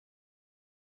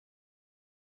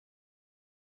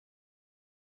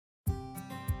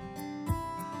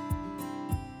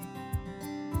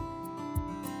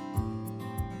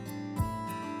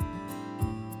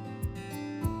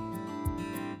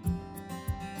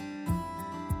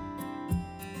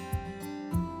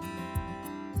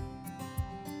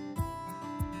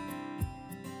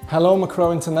Hello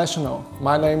Mackrell International,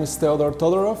 my name is Stankov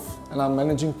Todorov and I'm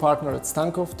managing partner at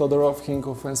Stankov Todorov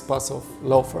Hinkov Spasov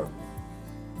law firm.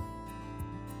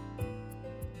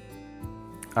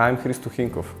 I'm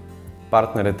Hinkov,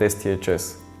 partner at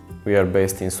STHS. We are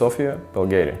based in Sofia,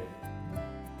 Bulgaria.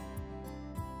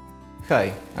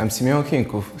 Hi, I'm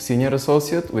Hinkov, Senior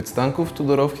Associate with Stankov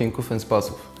Todorov Hinkov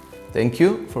Spasov. Thank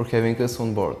you for having us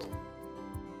on board.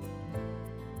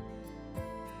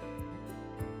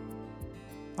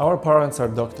 Our parents are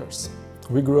doctors.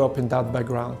 We grew up in that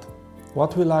background.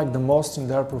 What we liked the most in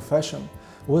their profession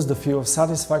was the feel of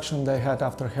satisfaction they had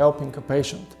after helping a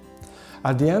patient.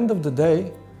 At the end of the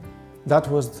day, that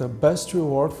was the best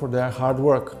reward for their hard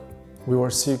work. We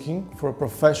were seeking for a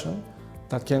profession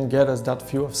that can get us that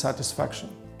feel of satisfaction.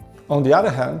 On the other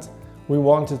hand, we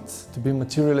wanted to be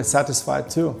materially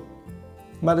satisfied too.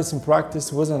 Medicine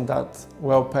practice wasn't that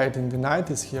well paid in the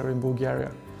 90s here in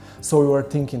Bulgaria. So we were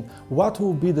thinking, what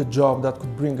will be the job that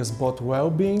could bring us both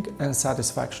well-being and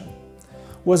satisfaction?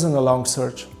 Wasn't a long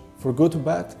search. For good or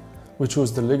bad, we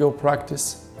chose the legal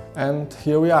practice, and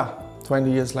here we are,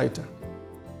 20 years later.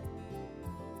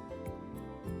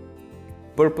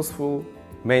 Purposeful,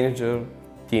 manager,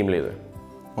 team leader.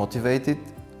 Motivated,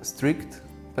 strict,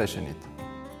 passionate.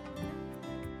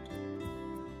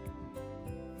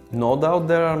 No doubt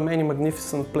there are many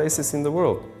magnificent places in the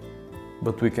world,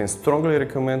 but we can strongly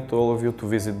recommend to all of you to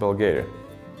visit Bulgaria.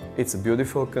 It's a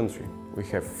beautiful country. We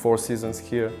have 4 seasons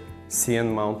here, sea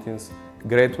and mountains,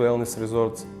 great wellness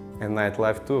resorts and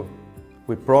nightlife too.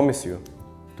 We promise you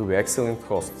to be excellent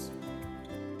hosts.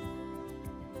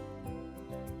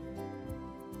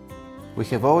 We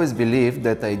have always believed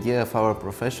that the idea of our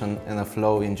profession and of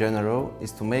law in general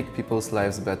is to make people's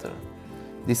lives better.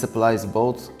 This applies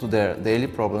both to their daily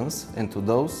problems and to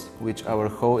those which our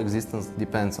whole existence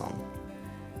depends on.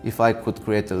 If I could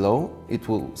create a law, it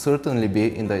will certainly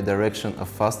be in the direction of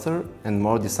faster and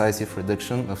more decisive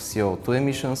reduction of CO2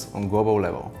 emissions on global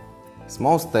level.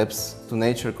 Small steps to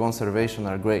nature conservation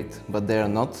are great, but they are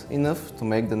not enough to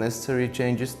make the necessary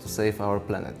changes to save our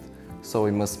planet. So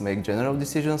we must make general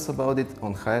decisions about it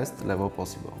on highest level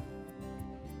possible.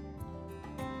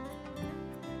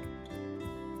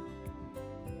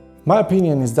 My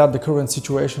opinion is that the current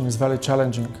situation is very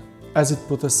challenging, as it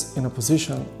put us in a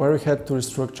position where we had to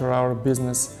restructure our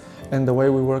business and the way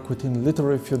we work within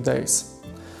literally few days.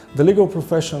 The legal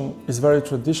profession is very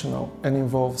traditional and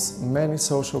involves many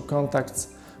social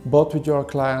contacts, both with your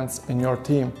clients and your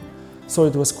team, so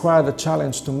it was quite a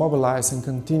challenge to mobilize and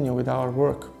continue with our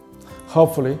work.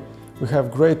 Hopefully, we have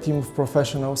a great team of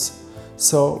professionals,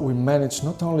 so we managed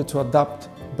not only to adapt,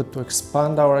 but to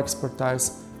expand our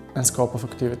expertise and scope of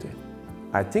activity.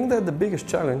 I think that the biggest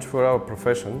challenge for our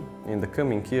profession in the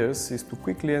coming years is to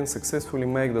quickly and successfully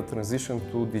make the transition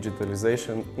to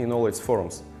digitalization in all its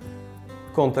forms.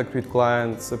 Contact with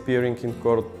clients, appearing in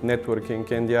court,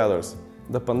 networking and the others.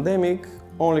 The pandemic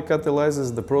only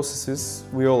catalyzes the processes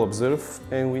we all observe,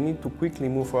 and we need to quickly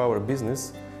move our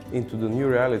business into the new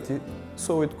reality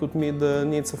so it could meet the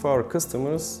needs of our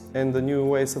customers and the new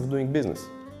ways of doing business.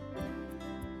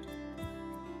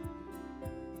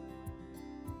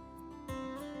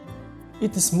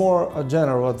 It is more a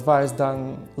general advice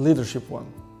than leadership one.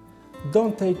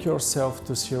 Don't take yourself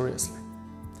too seriously.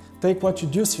 Take what you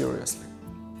do seriously.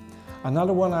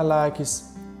 Another one I like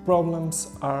is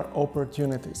problems are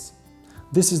opportunities.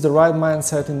 This is the right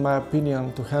mindset, in my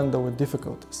opinion, to handle with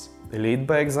difficulties. Lead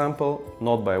by example,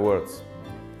 not by words.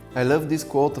 I love this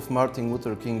quote of Martin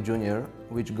Luther King Jr.,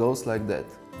 which goes like that: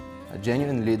 "A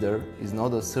genuine leader is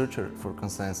not a searcher for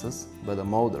consensus, but a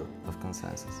molder of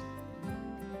consensus."